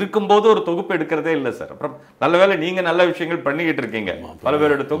 இருக்கும்போது ஒரு தொகுப்பு எடுக்கிறதே இல்லை சார். அப்புறம் நல்ல வேலை நீங்கள் நல்ல விஷயங்கள் பண்ணிக்கிட்டு இருக்கீங்க, பல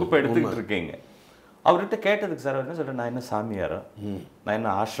பேரோட தொகுப்பு எடுத்துக்கிட்டு இருக்கீங்க. அவர்கிட்ட கேட்டதுக்கு சார் என்ன சொல்கிறேன், நான் என்ன சாமியாரா, நான் என்ன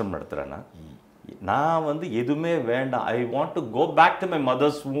ஆசிரமம் நடத்துகிறேன்னா, நான் எதுவுமே வேண்டாம், I want to go back to my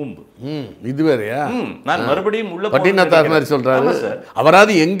mother's womb. இது வேறையா? நான் மறுபடியும் உள்ள பட்டினத்தார் மாதிரி சொல்றாரு.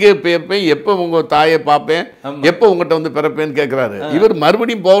 அவராது எங்கே பேப்பேன், எப்போ உங்க தாயை பார்ப்பேன், எப்போ உங்ககிட்ட பிறப்பேன்னு கேட்கிறாரு. இவர்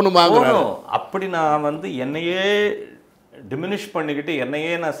மறுபடியும் போகணுமா? அப்படி நான் என்னையே டிமினிஷ் பண்ணிக்கிட்டு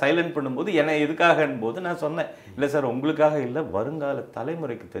என்னையே நான் சைலண்ட் பண்ணும்போது என்னை எதுக்காகன்னு போது நான் சொன்னேன், இல்லை சார் உங்களுக்காக இல்லை, வருங்கால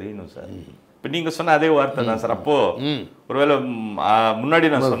தலைமுறைக்கு தெரியணும் சார். இப்போ நீங்கள் சொன்ன அதே வார்த்தை தான் சார். அப்போ ஒருவேளை முன்னாடி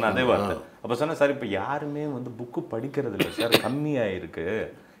நான் சொன்ன அதே வார்த்தை. அப்போ சொன்னேன் சார், இப்போ யாருமே வந்து புக்கு படிக்கிறது இல்லை சார், கம்மியாயிருக்கு,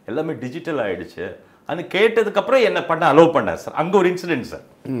 எல்லாமே டிஜிட்டல் ஆயிடுச்சு. அது கேட்டதுக்கப்புறம் என்ன பண்ண அலோவ் பண்ணார் சார். அங்கே ஒரு இன்சிடென்ட் சார்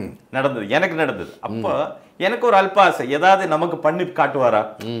நடந்தது, எனக்கு நடந்தது. அப்போ எனக்கு ஒரு அல்ப ஆசை, ஏதாவது நமக்கு பண்ணி காட்டுவாரா,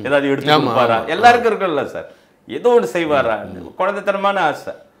 ஏதாவது எடுத்து கொடுப்பாரா, எல்லாருக்கும் இருக்குல்ல சார், ஏதோ ஒன்று செய்வாரா, குழந்தைத்தனமான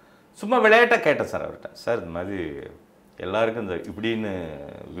ஆசை. சும்மா விளையாட்டாக கேட்டேன் சார் அவர்கிட்ட, சார் இந்த மாதிரி எல்லாருக்கும் இந்த இப்படின்னு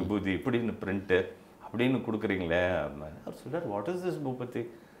விபூதி, இப்படின்னு பிரிண்ட்டு அப்படின்னு கொடுக்குறீங்களே. அவர் சொல்றார், what is this Boopathi,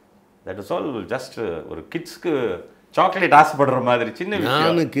 that is all just ஒரு கிட்ஸ்க்கு சாக்லேட் ஆசைப்படுற மாதிரி சின்ன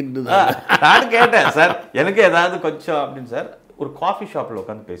விஷயம். நான் கேட்டேன் சார், எனக்கு ஏதாவது கொஞ்சம் அப்படின்னு சார். ஒரு காஃபி ஷாப்பில்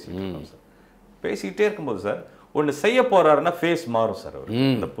உட்காந்து பேசிட்டு இருக்கோம் சார். பேசிக்கிட்டே இருக்கும்போது சார் ஒன்று செய்ய போறாருன்னா ஃபேஸ் மாறும் சார். அவர்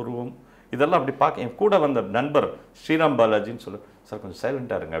இந்த புருவம் இதெல்லாம் அப்படி பார்க்க, என் கூட வந்த நண்பர் ஸ்ரீராம் பாலாஜின்னு சொல்ல, சார் கொஞ்சம்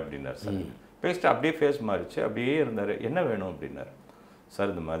சைலண்டாக இருங்க அப்படின்னாரு சார். பேசிட்டு அப்படியே ஃபேஸ் மாறிச்சு, அப்படியே இருந்தார். என்ன வேணும் அப்படின்னாரு.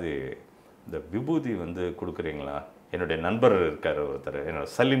 சார் இந்த மாதிரி இந்த விபூதி வந்து கொடுக்குறீங்களா, என்னுடைய நண்பர் இருக்கார் ஒருத்தர், என்னோட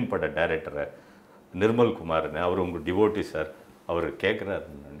சலீம் பட டைரக்டரை நிர்மல் குமார்னு, அவர் உங்கள் டிவோட்டி சார், அவர் கேட்குறாரு.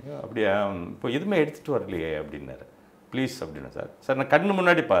 அப்படியா, இப்போ எதுவுமே எடுத்துகிட்டு வரலையே அப்படின்னாரு. ப்ளீஸ் அப்படின்னா சார். சார் நான் கண்ணு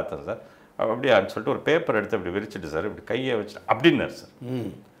முன்னாடி பார்த்தேன் சார். அப்படியான்னு சொல்லிட்டு ஒரு பேப்பர் எடுத்து அப்படி விரிச்சிட்டு சார் இப்படி கையை வச்சு அப்படின்னாரு சார்.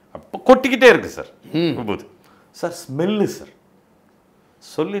 அப்போ கொட்டிக்கிட்டே இருக்கு சார் விபூதி. சார் ஸ்மெல்லு சார்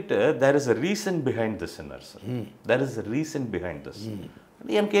சொல்லிட்டு, there is a reason behind this sir. There is a reason behind this.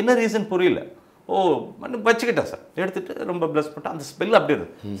 எனக்கு என்ன ரீசன் புரியல. ஓ வச்சுக்கிட்டேன் சார். எடுத்துட்டு ரொம்ப ப்ளஸ் பண்ணிட்டேன். அந்த ஸ்மெல் அப்படி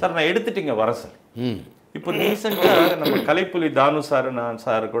இருக்கு சார். நான் எடுத்துட்டீங்க வரேன் சார். இப்போ ரீசெண்டாக நம்ம கலைப்புலி தானு சார் நான்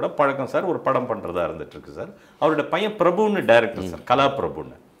சார் கூட பழக்கம் சார். ஒரு படம் பண்ணுறதா இருந்துட்டு இருக்கு சார். அவரோட பையன் பிரபுன்னு டைரக்டர் சார், கலா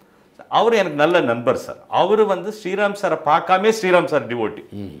பிரபுன்னு. அவர் எனக்கு நல்ல நண்பர் சார். அவர் வந்து ஸ்ரீராம் சாரை பார்க்காமே ஸ்ரீராம் சார் டிவோட்டி,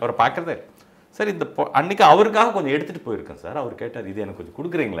 அவரை பார்க்கறதே சார். இந்த அன்னைக்கு அவருக்காக கொஞ்சம் எடுத்துகிட்டு போயிருக்கேன் சார். அவர் கேட்டார், இது எனக்கு கொஞ்சம்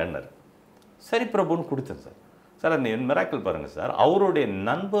கொடுக்குறீங்களான்னாரு. சரி பிரபுன்னு கொடுத்தேன் சார். சார் அந்த என் மிராக்கிள் பாருங்கள் சார், அவருடைய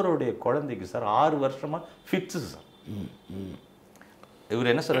நண்பருடைய குழந்தைக்கு சார் 6 வருஷமாக ஃபிக்ஸு சார்.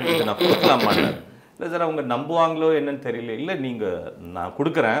 இவர் என்ன சொல்கிறாங்க, இதை நான் கொடுக்கலாமான்னாரு. இல்லை சார் அவங்க நம்புவாங்களோ என்னன்னு தெரியல. இல்லை நீங்கள் நான்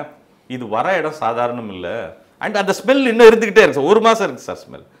கொடுக்குறேன், இது வர இடம் சாதாரணம் இல்லை. அண்ட் அந்த ஸ்மெல் இன்னும் இருந்துக்கிட்டே இருக்கு சார். 1 மாதம் இருக்குது சார்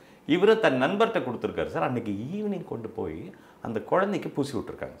ஸ்மெல். இவர் தன் நண்பர்கிட்ட கொடுத்துருக்காரு சார். அன்றைக்கி ஈவினிங் கொண்டு போய் அந்த குழந்தைக்கு பூசி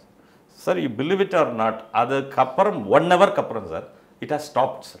விட்டுருக்காங்க sir. Sir you believe it or not, அதுக்கப்புறம் 1 ஹவருக்கு அப்புறம் sir it has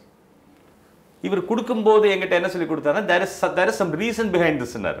stopped sir. இவர் கொடுக்கும்போது எங்கிட்ட என்ன சொல்லி கொடுத்தாருன்னா, there is some reason behind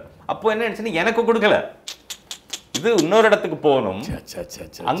திஸ்னாரு. அப்போ என்ன நினச்சுன்னா, எனக்கு கொடுக்கல, இது இன்னொரு இடத்துக்கு போகணும்,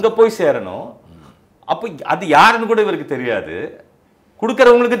 அங்கே போய் சேரணும். அப்போ அது யாருன்னு கூட இவருக்கு தெரியாது,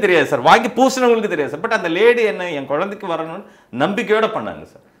 கொடுக்குறவங்களுக்கு தெரியாது சார், வாங்கி பூசினவங்களுக்கு தெரியாது சார். பட் அந்த லேடி என்ன என் குழந்தைக்கு வரணும்னு நம்பிக்கையோட பண்ணாங்க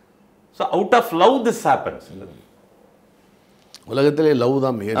sir. So out of love this happens. உலகத்திலே லவ்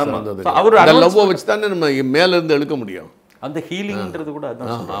தான் மிக சிறந்தது. அவர் லவ்வை வச்சு தானே நம்ம மேல இருந்து எடுக்க முடியும். அந்த ஹீலிங்ன்றது கூட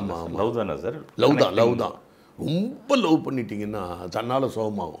அதான். ஆமாம், லவ் தானே சார். லவ் தான். ரொம்ப லவ் பண்ணிட்டீங்கன்னா தன்னால்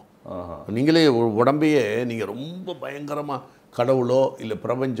சுகமாகும். நீங்களே உடம்பையே நீங்கள் ரொம்ப பயங்கரமாக கடவுளோ இல்லை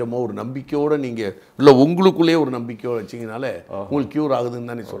பிரபஞ்சமோ ஒரு நம்பிக்கையோடு நீங்கள் இல்லை உங்களுக்குள்ளேயே ஒரு நம்பிக்கையோடு வச்சிங்கனாலே உங்களுக்கு க்யூர்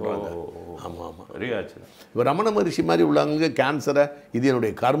ஆகுதுன்னு தானே சொல்கிறாங்க. ஆமாம் ஆமாம், சரியாச்சு. இப்போ ரமண மகரிஷி மாதிரி உள்ளவங்க கேன்சரை இது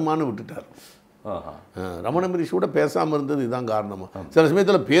என்னுடைய கர்மான்னு விட்டுட்டார். ரமண மகரிஷி கூட பேசாமல் இருந்தது இதுதான் காரணமா. சில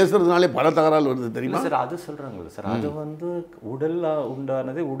சமயத்தில் பேசுறதுனாலே பல தகராறு வருது தெரியுமா சார். அது சொல்றாங்கல்ல சார், அது வந்து உடல்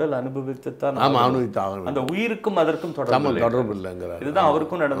உண்டானதை உடல் அனுபவித்துத்தான். ஆமாம், அனுபவித்தான். அந்த உயிருக்கும் அதற்கும் தொடர்பு இல்லைங்கிறார். இதுதான்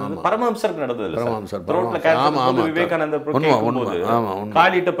அவருக்கும் நடந்தது, பரமஹம்சருக்கு நடந்தது. விவேகானந்தர்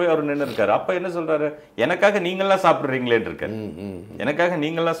காலிட்ட போய் அவர் நின்று இருக்காரு. அப்ப என்ன சொல்றாரு, எனக்காக நீங்கெல்லாம் சாப்பிடுறீங்களேன்னு இருக்காரு, எனக்காக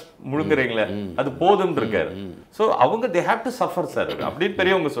நீங்கெல்லாம் முழுங்குறீங்களே அது போதும் இருக்காரு. சோ அவங்க they have to suffer sir அப்படின்னு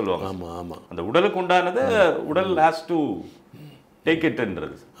பெரியவங்க சொல்லுவாங்க. ஆமா ஆமா, அந்த உடலுக்கு உண்டானது உடல் has to take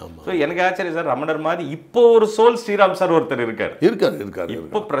itன்றது. ஸோ எனக்கு ஆச்சரியம் சார், ரமணர் மாதிரி இப்போ ஒரு சோல் ஸ்ரீராம் சார் ஒருத்தர் இருக்காரு.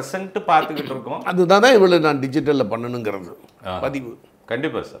 இப்போ ப்ரெசென்ட் பார்த்துக்கிட்டு இருக்கோம். அதுதான் இவ்வளவு நான் டிஜிட்டலில் பண்ணணுங்கிறது பதிவு.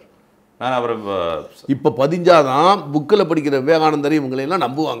 கண்டிப்பாக சார். நான் அவர் இப்போ பதிஞ்சாதான் புக்கில் படிக்கிற விவேகானந்தர் இவங்களையெல்லாம்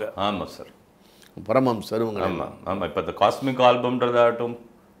நம்புவாங்க. ஆமாம் சார், பரமஹம்சர் இவங்க. ஆமாம் ஆமாம். இப்போ இந்த காஸ்மிக் ஆல்பம்ன்றதாகட்டும்,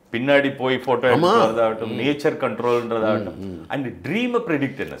 பின்னாடி போய் போட்டோ எடுக்கிறதாகட்டும், நேச்சர் கண்ட்ரோல்ன்றதாகட்டும், அண்ட் ட்ரீமை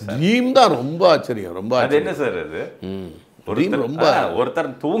ப்ரெடிக்ட் என்ன சார், ட்ரீம் தான் ரொம்ப ஆச்சரியம். ரொம்ப அது என்ன சார் அது, ஒருத்தர்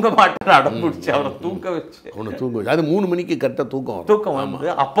தூங்க மாட்டேன்னு அடம் பிடிச்சி அவரை தூங்க வச்சு அது 3 மணிக்கு கரெக்டாக தூக்கம்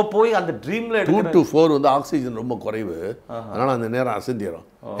வந்து அப்போ போய் அந்த ட்ரீம்ல 2 to 4 வந்து ஆக்சிஜன் ரொம்ப குறைவு, அதனால அந்த நேரம் அசந்திடும்.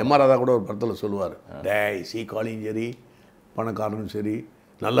 எம்ஆர்ஆதா கூட ஒரு படத்தில் சொல்லுவார், டேய் சீக்காலியும் சரி பணக்காரனும் சரி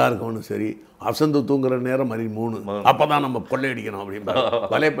நல்லா இருக்கவனும் சரி அசந்து தூங்குற நேரம் 3 அப்பதான் நம்ம கொள்ளையடிக்கணும் அப்படின்னு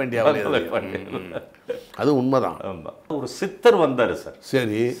வலைய பண்டியா. அது உண்மைதான். ஒரு சித்தர் வந்தாரு சார்.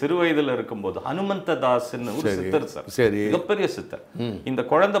 சரி. சிறு வயதுல இருக்கும்போது ஹனுமந்த தாஸ்ன்னு ஒரு சித்தர் சார். சரி. மிகப்பெரிய சித்தர். இந்த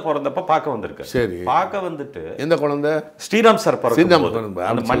குழந்தை பிறந்தப்ப பார்க்க வந்திருக்காரு. சரி. பார்க்க வந்துட்டு எந்த குழந்தை? ஸ்ரீராம் சார் பிறந்தப்போ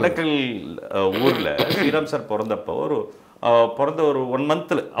அந்த மண்டக்கல் ஊர்ல ஸ்ரீராம் சார் பிறந்தப்போ பிறந்த ஒரு 1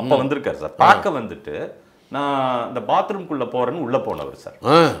 மந்த்ல அப்ப வந்திருக்காரு சார். பார்க்க வந்துட்டு நான் இந்த பாத்ரூம்குள்ள போறேன்னு உள்ள போனவர் சார்.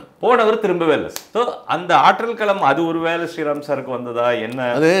 போனவர் திரும்பவே இல்லை. ஸோ அந்த ஆற்றல் களம் அது ஒரு வேலை ஸ்ரீராம் சாருக்கு வந்ததா என்ன?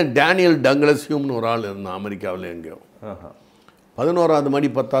 அது டேனியல் டங்லஸ் ஹியூம்னு ஒரு ஆள் இருந்தான் அமெரிக்காவில். எங்கேயோ 11வது மாடி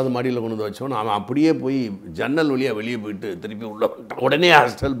 10வது மாடியில் கொண்டு வந்து வச்சோன்னு அவன் அப்படியே போய் ஜன்னல் வழியாக வெளியே போயிட்டு திருப்பி உள்ளே வந்துட்டான். உடனே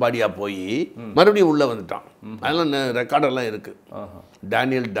ஹாஸ்டல் பாடியாக போய் மறுபடியும் உள்ளே வந்துட்டான். அதெல்லாம் ரெக்கார்டெல்லாம் இருக்குது.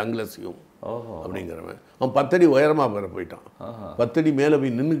 டேனியல் டங்லஸ் ஹியூம் அப்படிங்கிறவன் அவன் 10 அடி உயரமாக பெற போயிட்டான். 10 அடி மேலே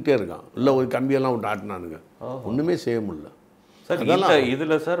போய் நின்றுக்கிட்டே இருக்கான். இல்லை ஒரு கம்பியெல்லாம் விட்டு ஆட்டினானுங்க, ஒன்றுமே செய்ய முடியல.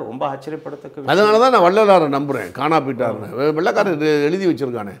 இதுல சார் ரொம்ப ஆச்சரியப்படத்தக்க. அதனால தான் நான் வள்ளலாரை நம்புறேன். காணா போயிட்டாருன்னு வெள்ளைக்காரர் எழுதி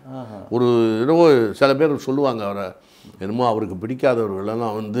வச்சிருக்கானே. ஒரு என்னவோ சில பேர் சொல்லுவாங்க அவரை என்னமோ அவருக்கு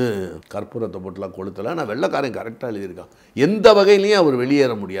பிடிக்காதவர்களெல்லாம் வந்து கற்பூரத்தை போட்டுலாம் கொளுத்தலை. ஆனால் வெள்ளைக்காரன் கரெக்டாக எழுதியிருக்கான். எந்த வகையிலையும் அவர்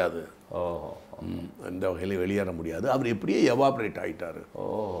வெளியேற முடியாது. எந்த வகையிலையும் வெளியேற முடியாது. அவர் எப்படியே எவாப்ரேட் ஆகிட்டார்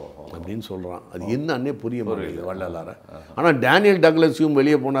அப்படின்னு சொல்கிறான். அது என்னன்னே புரிய முடியல வள்ளலாரை. ஆனால் டேனியல் டக்ளஸ் ஹியூம்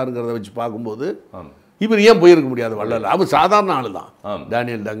வெளியே போனாருங்கிறத வச்சு பார்க்கும்போது இவர் ஏன் போயிருக்க முடியாது வள்ளலார்? அவர் சாதாரண ஆள் தான்.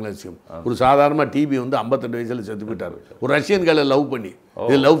 டேனியல் டக்ளஸ் ஹியூம் ஒரு சாதாரணமாக டிபி வந்து 58 வயசில் செத்து போயிட்டார். ஒரு ரஷ்யன் கேர்ளை லவ் பண்ணி.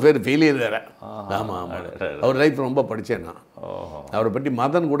 இது லவ் ஃபெயிலியர் வேற. ஆமாம் ஆமாம். அவர் லைஃப் ரொம்ப படித்தேன் நான். அவரை பற்றி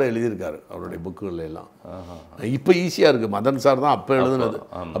மதன் கூட எழுதியிருக்காரு அவருடைய புக்குகள் எல்லாம். இப்போ ஈஸியாக இருக்குது. மதன் சார் தான் அப்போ எழுதுனது.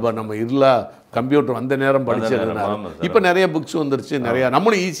 அப்போ நம்ம இருளா கம்ப்யூட்டர் வந்த நேரம் படிச்சதுனால இப்போ நிறைய புக்ஸ் வந்துருச்சு. நிறையா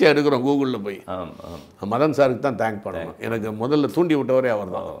நம்மளும் ஈஸியாக எடுக்கிறோம் கூகுளில் போய். மதன் சாருக்கு தான் தேங்க் பண்ணணும். எனக்கு முதல்ல தூண்டி விட்டவரே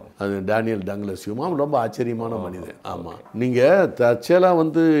அவர் தான். அது டேனியல் டக்ளஸ் ஹியூம். அவன் ரொம்ப ஆச்சரியமான மனிதன். ஆமாம். நீங்கள் தற்செயலாக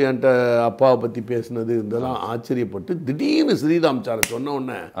வந்து என்கிட்ட அப்பாவை பற்றி பேசுனது இதெல்லாம் ஆச்சரியப்பட்டு திடீர்னு ஸ்ரீராம் சாரை சொன்ன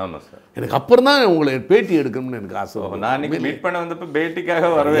உடனே எனக்கு அப்புறம் தான் உங்களை பேட்டி எடுக்கணும்னு எனக்கு ஆசை. நான் மீட் பண்ண வந்தப்ப பேட்டிக்காக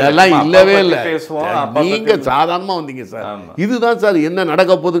வரவே எல்லாம் இல்லவே இல்லை. நீங்க சாதாரணமா வந்தீங்க சார். இதுதான் சார் என்ன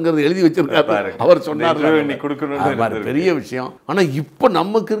நடக்க போகுதுங்கிறது எழுதி வச்சிருக்காரு. அவர் சொன்னார் பெரிய விஷயம். ஆனா இப்ப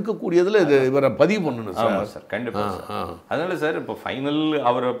நமக்கு இருக்கக்கூடியதுல இவரை பதிவு பண்ணணும் சார். கண்டிப்பா. அதனால சார் இப்போ ஃபைனல்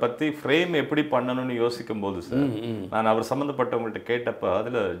அவரை பத்தி ஃப்ரேம் எப்படி பண்ணணும்னு யோசிக்கும் போது சார் நான் அவர் சம்பந்தப்பட்டவங்கள்ட்ட கேட்டப்ப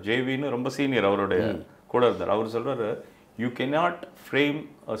அதுல ஜேவின்னு ரொம்ப சீனியர் அவருடைய கூட இருந்தார். அவர் சொல்றாரு you cannot frame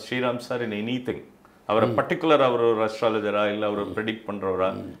Sriram sir in anything. அவரை பர்டிகுலர் அவர் ஒரு அஸ்ட்ராலஜரா இல்லை அவர் ப்ரெடிக்ட் பண்றவரா,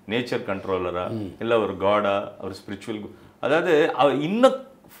 நேச்சர் கண்ட்ரோலரா, இல்லை ஒரு காடா, அவர் ஸ்பிரிச்சுவல், அதாவது அவர் இன்னும்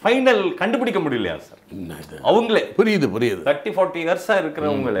ஃபைனல் கண்டுபிடிக்க முடியலையா சார் அவங்களே? புரியுது 30-40 இயர்ஸா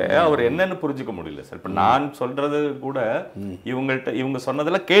இருக்கிறவங்களே அவர் என்னன்னு புரிஞ்சுக்க முடியல சார். இப்போ நான் சொல்றது கூட இவங்க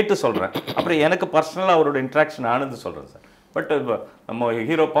சொன்னதெல்லாம் கேட்டு சொல்றேன். அப்புறம் எனக்கு பர்சனலாக அவரோட இன்ட்ராக்ஷன் ஆனது சொல்றேன் சார். பட் நம்ம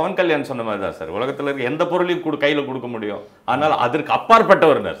ஹீரோ பவன் கல்யாண் சொன்ன மாதிரி தான் சார். உலகத்தில் இருக்க எந்த பொருளையும் கையில் கொடுக்க முடியும். ஆனால் அதற்கு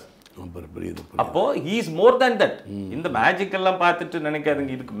அப்பாற்பட்டவர் சார். அப்போ he is more than that. இந்த மேஜிக் எல்லாம் பார்த்துட்டு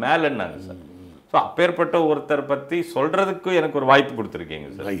நினைக்காதுங்க இதுக்கு மேல என்னங்க சார். ஸோ அப்பேற்பட்ட ஒருத்தர் பத்தி சொல்றதுக்கு எனக்கு ஒரு வாய்ப்பு கொடுத்துருக்கீங்க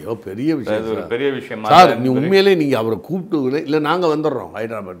சார். ஐயோ பெரிய விஷயம். ஒரு பெரிய விஷயம் சார். நீ உண்மையிலே நீங்க அவரை கூப்பிட்டு இல்லை நாங்க வந்துடுறோம்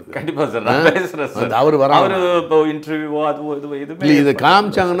ஹைதராபாத்துக்கு. கண்டிப்பா சார் நான் பேசுறேன் சார். அவர் இப்போ இன்டர்வியூவோ அதுவோ எதுவுமே இதை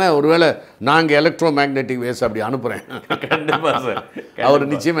காமிச்சாங்கன்னா ஒருவேளை நாங்க எலக்ட்ரோ மேக்னெட்டிக் வேவ்ஸ் அப்படி அனுப்புறேன். கண்டிப்பா சார். அவர்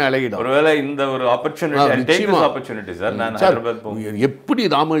நிச்சயமா இலகிடும். ஒருவேளை இந்த ஒரு ஆப்பர்ச்சுனிட்டி சார். நான் எப்படி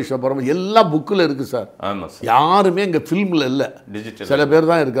ராமேஸ்வரம் எல்லா புக்கில் இருக்கு சார். ஆமா சார். யாருமே இங்க ஃபிலிம்ல இல்ல. டிஜிட்டல் சில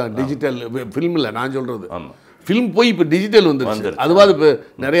பேர் தான் இருக்காங்க. டிஜிட்டல் ஃபிலிம் இல்லை நான் சொல்றது. ஃபிலிம் போய் இப்போ டிஜிட்டல் வந்துருச்சு. அதுவாது இப்போ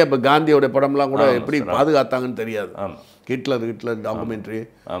நிறைய இப்போ காந்தியோட படம்லாம் கூட எப்படி பாதுகாத்தாங்கன்னு தெரியாது. ஹிட்லர் டாக்குமெண்ட்ரி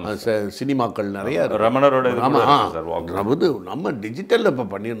சினிமாக்கள் நிறைய ரமணரோட. நம்ம டிஜிட்டலில் இப்போ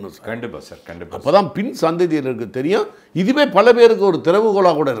பண்ணிடணும் சார். கண்டிப்பாக சார். கண்டிப்பாக. அப்போ தான் பின் சந்ததியினருக்கு தெரியும். இதுவே பல பேருக்கு ஒரு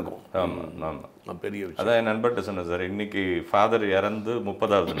திறவுகோலாக கூட இருக்கும். ஆமாம் ஆமாம். பெரிய விஷயம். அதான் என் நண்பர்கிட்ட சொன்னேன் சார். இன்னைக்கு ஃபாதர் இறந்து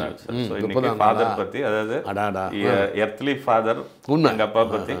 30வது நாள் சார். ஸோ இன்னைக்கு ஃபாதர் பற்றி, அதாவது எர்த்லி ஃபாதர் எங்கள் அப்பா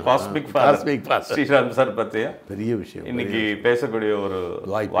பற்றி, காஸ்மிக் ஃபாதர் ஸ்ரீராம் சார் பற்றி பெரிய விஷயம் இன்னைக்கு பேசக்கூடிய ஒரு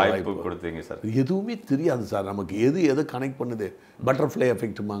வாய்ப்பு கொடுத்தீங்க சார். எதுவுமே தெரியாது சார் நமக்கு. எது கனெக்ட் பண்ணுது. பட்டர்ஃப்ளை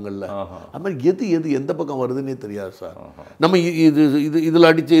எஃபெக்ட்டுமாங்கல்ல, அது மாதிரி எது எந்த பக்கம் வருதுன்னே தெரியாது சார். நம்ம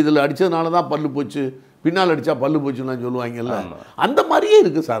இதில் அடித்ததுனால தான் பல்லு போச்சு, பின்னால் அடித்தா பல்லு போச்சுன்னா சொல்லுவாங்கல்ல, அந்த மாதிரியே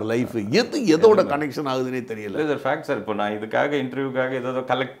இருக்குது சார் லைஃப். எதோட கனெக்ஷன் ஆகுதுன்னே தெரியல. இல்லை சார் ஃபேக்ட் சார். இப்போ நான் இதுக்காக இன்டர்வியூக்காக ஏதோ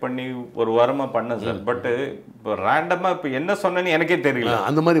கலெக்ட் பண்ணி ஒரு வாரமாக பண்ணேன் சார். பட்டு இப்போ ரேண்டமாக இப்போ என்ன சொன்னேன்னு எனக்கே தெரியல.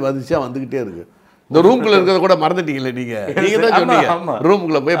 அந்த மாதிரி வந்துக்கிட்டே இருக்குது. இந்த ரூம்குள்ள இருக்கிறத கூட மறந்துட்டீங்களே நீங்க தான் சொன்னீங்க.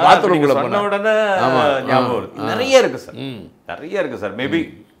 ரூம்குள்ள போய் பாத்ரூம்குள்ள சொன்ன உடனே ஞாபகம் வருது. நிறைய இருக்கு சார். நிறைய இருக்கு சார். மேபி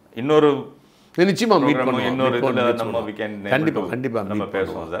இன்னொரு நிச்சயமா மீட் பண்ணுவோம். இன்னொரு இதுல நம்ம கண்டிப்பா நம்ம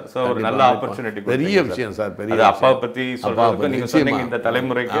பேசுவோம் சார். சோ ஒரு நல்ல ஆப்பர்ச்சுனிட்டி, பெரிய விஷயம் சார். பெரிய அது அப்பாவை பத்தி சொல்றதுக்கு நீங்க சொன்னீங்க, இந்த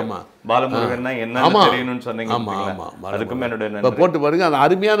தலைமுறைக்கு பாலமுருகன்னா என்னன்னு தெரியணும்னு சொன்னீங்க. அதுக்கும் என்னோட நன்றி. போட்டு பாருங்க, அது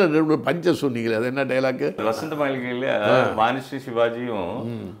அருமையான பஞ்ச சொன்னீங்களே, அது என்ன டைலாக்? வசந்த மாளிகையில வாணிஸ்ரீ சிவாஜியும்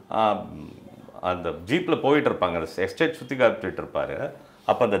அந்த ஜீப்ல போயிட்டு இருப்பாங்க, எஸ்டேட் சுத்தி காத்துட்டு இருப்பாரு.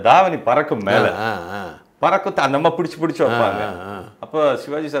 அப்ப அந்த தாவணி பறக்கும் மேல பறக்கத்தை அந்த அம்மா பிடிச்சு வைப்பாங்க. அப்ப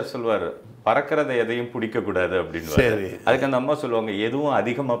சிவாஜி சார் சொல்லுவாரு, பறக்கிறத எதையும் பிடிக்க கூடாது அப்படின்னு. அதுக்கு அந்த அம்மா சொல்லுவாங்க, எதுவும்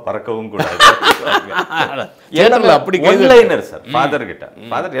அதிகமா பறக்கவும் கூடாது. அப்படி ஒன்லைனர் சார் ஃபாதர் கிட்ட.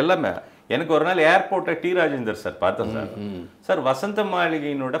 ஃபாதர் எல்லாமே. எனக்கு ஒரு நாள் ஏர்போர்ட்ல டி ராஜேந்தர் சார் பார்த்தேன் சார். சார் வசந்த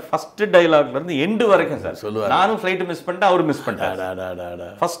மாளிகையினோட ஃபர்ஸ்ட் டைலாக்ல இருந்து எண்டு வரைக்கும் சார் சொல்லுவார். நானும் ஃபிளைட் மிஸ் பண்ணிட்டேன், அவரு மிஸ் பண்ணிட்டாரு.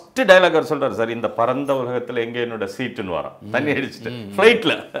 ஃபர்ஸ்ட் டைலாக் அவர் சொல்றாரு, சார் இந்த பரந்த உலகத்துல எங்க என்னோட சீட்டுன்னு வரோம், தண்ணி அடிச்சுட்டு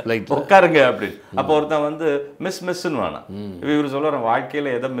ஃபிளைட்ல உட்காருங்க அப்படின்னு. அப்ப ஒருத்தன் வந்து மிஸ்ன்னு வேணாம். இவர் சொல்லுவார்,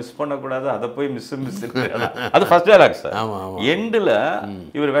 வாழ்க்கையில எதை மிஸ் பண்ணக்கூடாது, அதை போய் மிஸ் அது ஃபர்ஸ்ட் டைலாக் சார். எண்டுல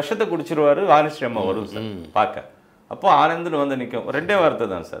இவர் விஷத்தை குடிச்சிருவாரு, வாணிஸ்ரீ அம்மா வரும் சார் பார்க்க. அப்போ ஆனந்த்னு வந்து நிற்கும். ரெண்டே வார்த்தை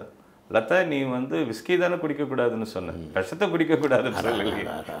தான் சார், லதா நீ வந்து விஸ்கி தானே குடிக்க கூடாதுன்னு சொன்ன, விஷத்தை குடிக்க கூடாதுன்னு சொல்லி.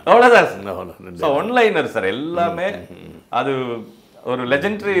 அவ்வளவுதான் ஒன்லைனர் சார் எல்லாமே. அது ஒரு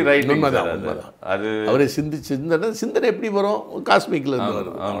லெஜெண்டரி ரைட்டிங். அது அவரே சிந்தனை எப்படி வரும், காஸ்மிக்ல இருந்து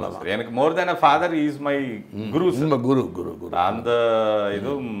வரும். அவ்வளவுதான். எனக்கு மோர் தேன் ஃபாதர் இஸ் மை குரு. குரு அந்த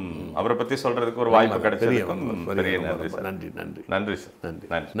இதுவும் அவரை பத்தி சொல்றதுக்கு ஒரு வாய்ப்பு கிடைச்சதுக்கும் பெரிய நன்றி. நன்றி சார்.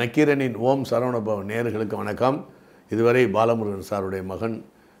 நன்றி. நக்கீரனின் ஓம் சரவணபவ நேயர்களுக்கு வணக்கம். இதுவரை பாலமுருகன் சாருடைய மகன்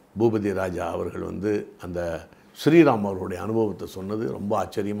பூபதிராஜா அவர்கள் வந்து அந்த ஸ்ரீராம் அவருடைய அனுபவத்தை சொன்னது ரொம்ப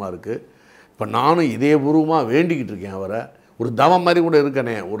ஆச்சரியமாக இருக்குது. இப்போ நானும் இதே பூர்வமாக வேண்டிக்கிட்டு இருக்கேன் அவரை. ஒரு தவம் மாதிரி கூட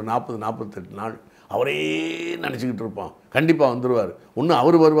இருக்கனே, ஒரு 40-48 நாள் அவரே நினச்சிக்கிட்டு இருப்போம். கண்டிப்பாக வந்துடுவார். ஒன்று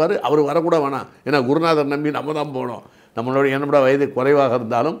அவர் வருவார், அவர் வரக்கூட வேணாம். ஏன்னா குருநாதர் நம்பி நம்ம தான் போகணும். என்னோட வயது குறைவாக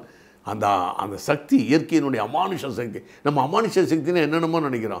இருந்தாலும் அந்த அந்த சக்தி, இயற்கையினுடைய அமானுஷ சக்தி. நம்ம அமானுஷ சக்தின்னு என்னென்னமோ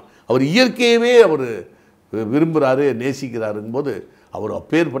நினைக்கிறோம். அவர் இயற்கையவே அவர் விரும்புகிறாரு, நேசிக்கிறாருங்கும் போது அவர்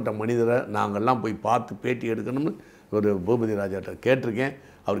அப்பேற்பட்ட மனிதரை நாங்கள்லாம் போய் பார்த்து பேட்டி எடுக்கணும்னு ஒரு பூபதிராஜாட்ட கேட்டிருக்கேன்.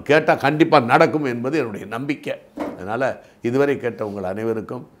 அவர் கேட்டால் கண்டிப்பாக நடக்கும் என்பது என்னுடைய நம்பிக்கை. அதனால் இதுவரை கேட்ட உங்கள்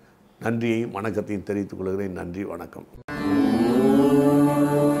அனைவருக்கும் நன்றியையும் வணக்கத்தையும் தெரிவித்துக் கொள்கிறேன். நன்றி, வணக்கம்.